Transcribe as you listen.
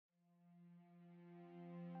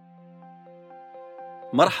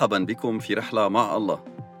مرحبا بكم في رحلة مع الله.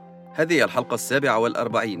 هذه الحلقة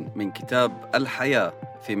 47 من كتاب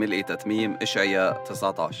الحياة في ملء تتميم إشعياء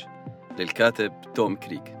 19 للكاتب توم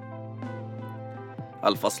كريك.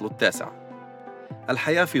 الفصل 9: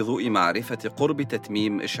 الحياة في ضوء معرفة قرب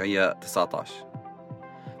تتميم إشعياء 19.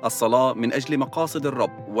 الصلاة من أجل مقاصد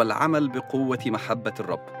الرب والعمل بقوة محبة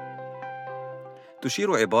الرب.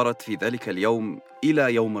 تشير عبارة في ذلك اليوم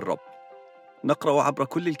إلى يوم الرب. نقرأ عبر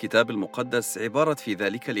كل الكتاب المقدس عبارة في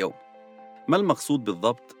ذلك اليوم. ما المقصود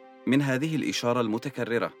بالضبط من هذه الإشارة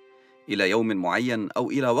المتكررة إلى يوم معين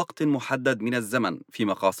أو إلى وقت محدد من الزمن في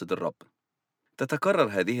مقاصد الرب؟ تتكرر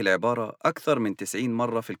هذه العبارة أكثر من 90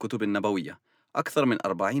 مرة في الكتب النبوية، أكثر من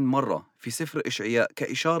 40 مرة في سفر إشعياء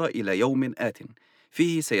كإشارة إلى يوم آت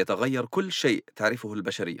فيه سيتغير كل شيء تعرفه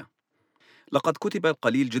البشرية. لقد كتب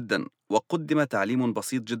القليل جدا وقدم تعليم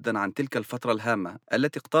بسيط جدا عن تلك الفترة الهامة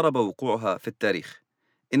التي اقترب وقوعها في التاريخ.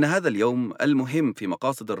 إن هذا اليوم المهم في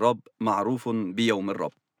مقاصد الرب معروف بيوم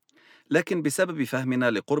الرب، لكن بسبب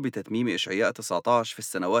فهمنا لقرب تتميم إشعياء 19 في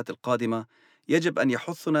السنوات القادمة يجب أن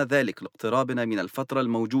يحثنا ذلك لاقترابنا من الفترة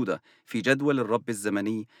الموجودة في جدول الرب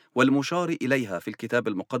الزمني والمشار إليها في الكتاب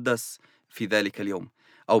المقدس في ذلك اليوم،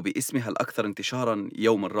 أو باسمها الأكثر انتشارا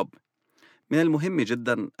يوم الرب. من المهم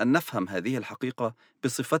جدا أن نفهم هذه الحقيقة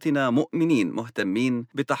بصفتنا مؤمنين مهتمين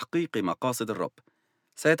بتحقيق مقاصد الرب.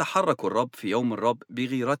 سيتحرك الرب في يوم الرب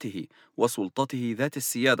بغيرته وسلطته ذات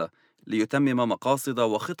السيادة ليتمم مقاصد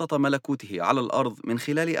وخطط ملكوته على الأرض من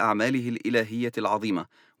خلال أعماله الإلهية العظيمة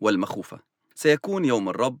والمخوفة. سيكون يوم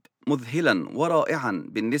الرب مذهلا ورائعا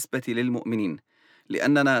بالنسبة للمؤمنين،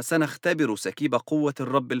 لأننا سنختبر سكيب قوة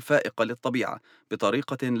الرب الفائقة للطبيعة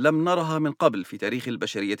بطريقة لم نرها من قبل في تاريخ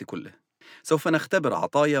البشرية كله. سوف نختبر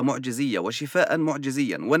عطايا معجزية وشفاء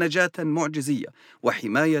معجزيا ونجاة معجزية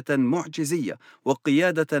وحماية معجزية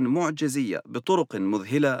وقيادة معجزية بطرق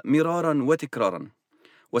مذهلة مرارا وتكرارا.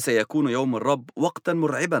 وسيكون يوم الرب وقتا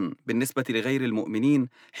مرعبا بالنسبة لغير المؤمنين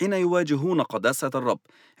حين يواجهون قداسة الرب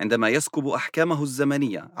عندما يسكب أحكامه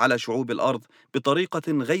الزمنية على شعوب الأرض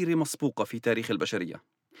بطريقة غير مسبوقة في تاريخ البشرية.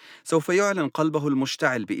 سوف يعلن قلبه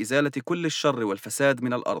المشتعل بإزالة كل الشر والفساد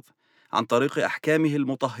من الأرض عن طريق أحكامه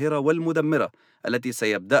المطهرة والمدمرة التي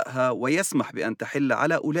سيبدأها، ويسمح بأن تحل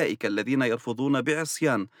على أولئك الذين يرفضون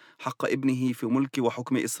بعصيان حق ابنه في ملك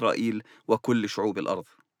وحكم إسرائيل وكل شعوب الأرض.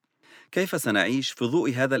 كيف سنعيش في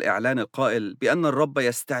ضوء هذا الإعلان القائل بأن الرب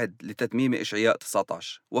يستعد لتتميم إشعياء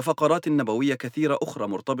 19 وفقرات نبوية كثيرة أخرى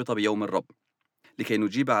مرتبطة بيوم الرب؟ لكي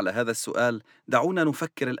نجيب على هذا السؤال دعونا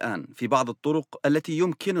نفكر الآن في بعض الطرق التي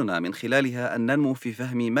يمكننا من خلالها أن ننمو في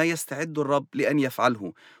فهم ما يستعد الرب لأن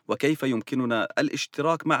يفعله، وكيف يمكننا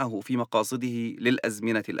الاشتراك معه في مقاصده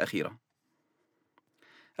للأزمنة الأخيرة.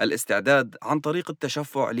 الاستعداد عن طريق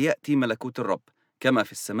التشفع ليأتي ملكوت الرب كما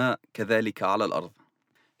في السماء كذلك على الأرض.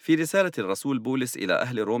 في رسالة الرسول بولس إلى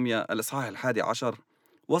أهل روميا الإصحاح 11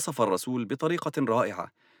 وصف الرسول بطريقة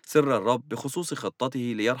رائعة سر الرب بخصوص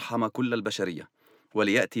خطته ليرحم كل البشرية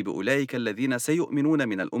وليأتي بأولئك الذين سيؤمنون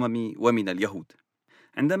من الأمم ومن اليهود.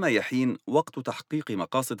 عندما يحين وقت تحقيق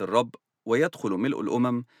مقاصد الرب ويدخل ملء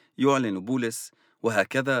الأمم، يعلن بولس: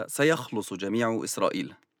 وهكذا سيخلص جميع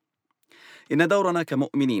إسرائيل. إن دورنا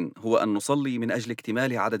كمؤمنين هو أن نصلي من أجل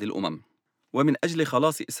اكتمال عدد الأمم ومن أجل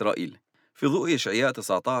خلاص إسرائيل. في ضوء إشعياء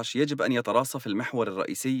 19 يجب أن يتراصف المحور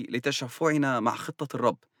الرئيسي لتشفعنا مع خطة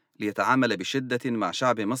الرب ليتعامل بشدة مع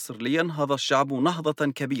شعب مصر لينهض الشعب نهضة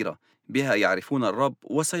كبيرة بها يعرفون الرب،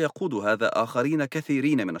 وسيقود هذا آخرين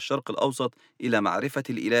كثيرين من الشرق الأوسط إلى معرفة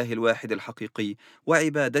الإله الواحد الحقيقي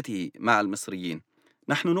وعبادته مع المصريين.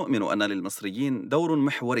 نحن نؤمن أن للمصريين دور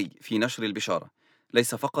محوري في نشر البشارة،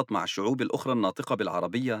 ليس فقط مع الشعوب الأخرى الناطقة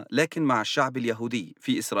بالعربية، لكن مع الشعب اليهودي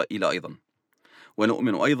في إسرائيل أيضا.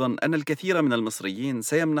 ونؤمن أيضا أن الكثير من المصريين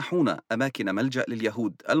سيمنحون أماكن ملجأ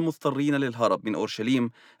لليهود المضطرين للهرب من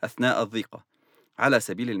أورشليم أثناء الضيقة، على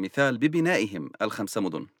سبيل المثال ببنائهم ال5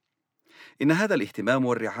 مدن. إن هذا الاهتمام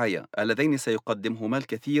والرعاية اللذين سيقدمهما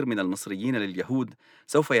الكثير من المصريين لليهود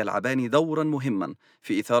سوف يلعبان دورا مهما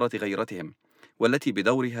في إثارة غيرتهم، والتي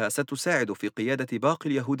بدورها ستساعد في قيادة باقي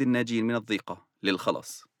اليهود الناجين من الضيقة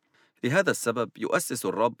للخلاص. لهذا السبب يؤسس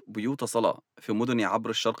الرب بيوت صلاة في مدن عبر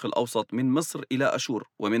الشرق الأوسط من مصر إلى أشور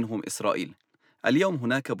ومنهم إسرائيل. اليوم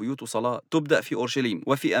هناك بيوت صلاة تبدأ في أورشليم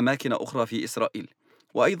وفي أماكن أخرى في إسرائيل،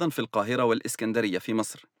 وأيضا في القاهرة والإسكندرية في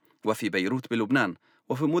مصر، وفي بيروت بلبنان،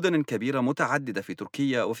 وفي مدن كبيرة متعددة في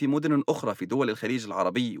تركيا، وفي مدن أخرى في دول الخليج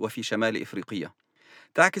العربي وفي شمال إفريقيا.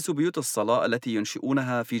 تعكس بيوت الصلاة التي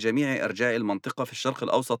ينشئونها في جميع أرجاء المنطقة في الشرق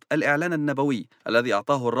الأوسط الإعلان النبوي الذي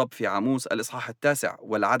أعطاه الرب في عاموس الإصحاح 9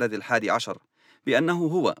 والعدد 11 بأنه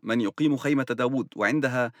هو من يقيم خيمة داود،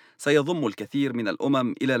 وعندها سيضم الكثير من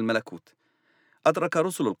الأمم إلى الملكوت. أدرك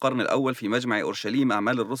رسل القرن الأول في مجمع أورشليم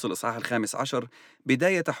أعمال الرسل إصحاح 15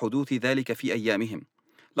 بداية حدوث ذلك في أيامهم.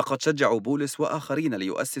 لقد شجعوا بولس وآخرين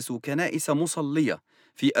ليؤسسوا كنائس مصلية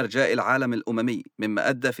في أرجاء العالم الأممي، مما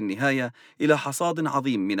أدى في النهاية إلى حصاد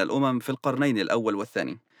عظيم من الأمم في القرنين الأول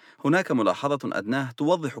والثاني. هناك ملاحظة أدناه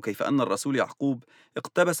توضح كيف أن الرسول يعقوب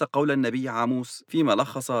اقتبس قول النبي عاموس فيما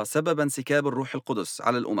لخص سبب انسكاب الروح القدس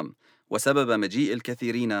على الأمم وسبب مجيء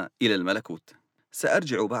الكثيرين إلى الملكوت.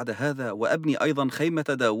 سأرجع بعد هذا وأبني أيضا خيمة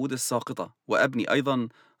داود الساقطة، وأبني أيضا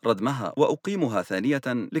ردمها وأقيمها ثانية،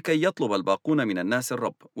 لكي يطلب الباقون من الناس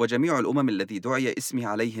الرب، وجميع الأمم الذي دعي اسمي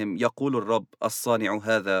عليهم يقول الرب الصانع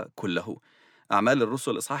هذا كله. أعمال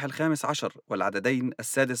الرسل إصحاح 15 والعددين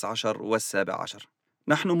 16 و17.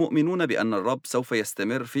 نحن مؤمنون بأن الرب سوف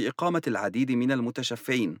يستمر في إقامة العديد من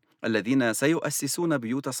المتشفعين الذين سيؤسسون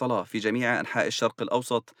بيوت صلاة في جميع أنحاء الشرق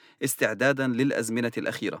الأوسط استعدادا للأزمنة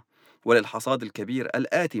الأخيرة وللحصاد الكبير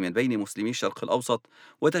الآتي من بين مسلمي الشرق الأوسط،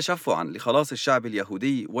 وتشفعا لخلاص الشعب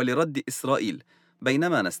اليهودي ولرد إسرائيل،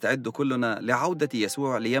 بينما نستعد كلنا لعودة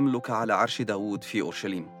يسوع ليملك على عرش داود في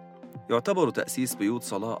أورشليم. يعتبر تأسيس بيوت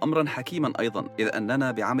صلاة أمرا حكيما أيضا، إذ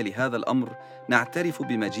أننا بعمل هذا الأمر نعترف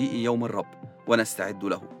بمجيء يوم الرب ونستعد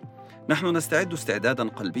له. نحن نستعد استعدادا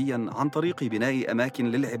قلبيا عن طريق بناء أماكن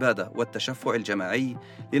للعبادة والتشفع الجماعي،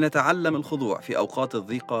 لنتعلم الخضوع في أوقات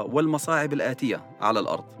الضيقة والمصاعب الآتية على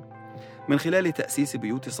الأرض. من خلال تأسيس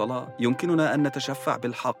بيوت صلاة يمكننا أن نتشفع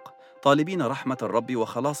بالحق، طالبين رحمة الرب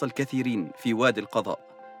وخلاص الكثيرين في وادي القضاء.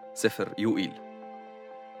 سفر يوئيل.